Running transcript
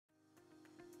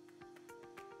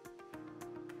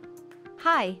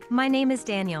Hi, my name is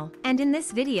Daniel, and in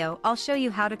this video I'll show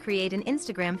you how to create an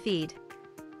Instagram feed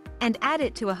and add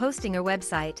it to a hosting or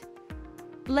website.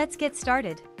 Let's get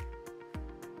started.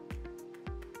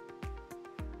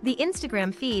 The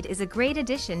Instagram feed is a great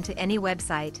addition to any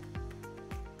website.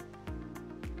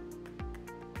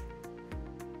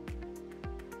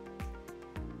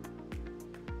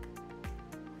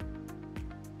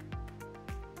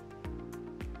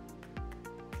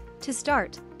 To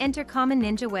start, enter Common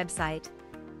Ninja website.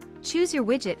 Choose your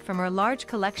widget from our large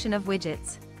collection of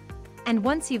widgets. And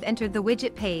once you've entered the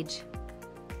widget page,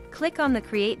 click on the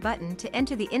Create button to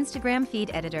enter the Instagram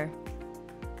feed editor.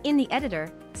 In the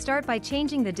editor, start by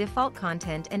changing the default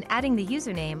content and adding the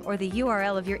username or the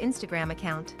URL of your Instagram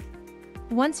account.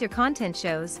 Once your content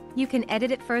shows, you can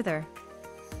edit it further.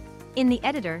 In the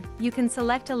editor, you can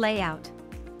select a layout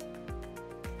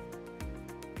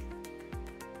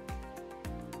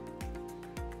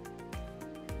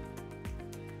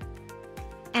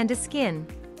and a skin.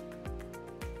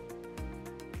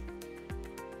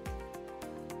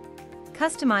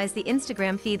 Customize the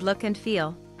Instagram feed look and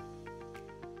feel,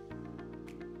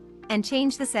 and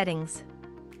change the settings.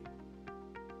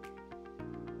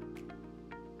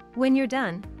 When you're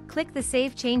done, click the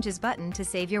Save Changes button to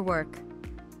save your work.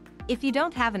 If you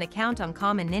don't have an account on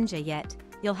Common Ninja yet,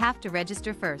 you'll have to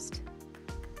register first.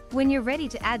 When you're ready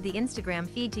to add the Instagram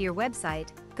feed to your website,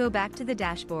 go back to the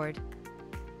dashboard.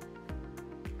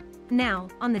 Now,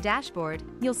 on the dashboard,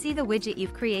 you'll see the widget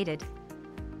you've created.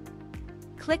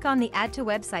 Click on the Add to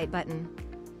Website button.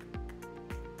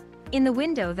 In the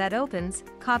window that opens,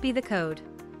 copy the code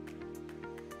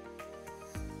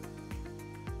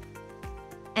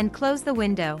and close the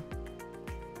window.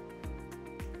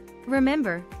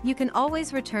 Remember, you can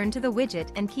always return to the widget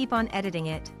and keep on editing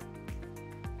it.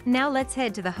 Now let's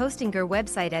head to the Hostinger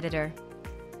website editor.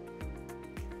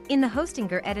 In the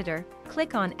Hostinger editor,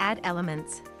 click on Add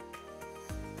Elements.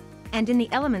 And in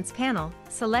the Elements panel,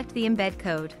 select the embed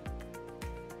code.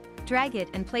 Drag it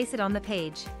and place it on the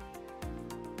page.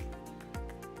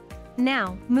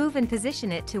 Now, move and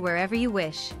position it to wherever you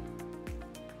wish.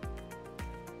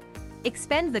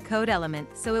 Expand the code element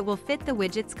so it will fit the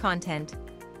widget's content.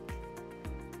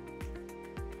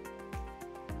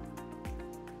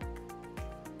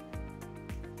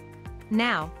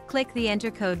 Now, click the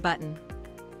Enter Code button.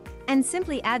 And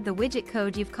simply add the widget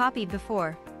code you've copied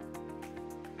before.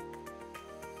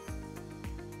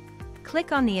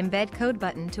 Click on the Embed Code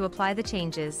button to apply the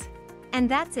changes.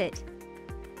 And that's it.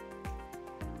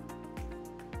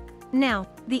 Now,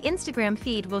 the Instagram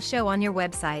feed will show on your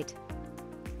website.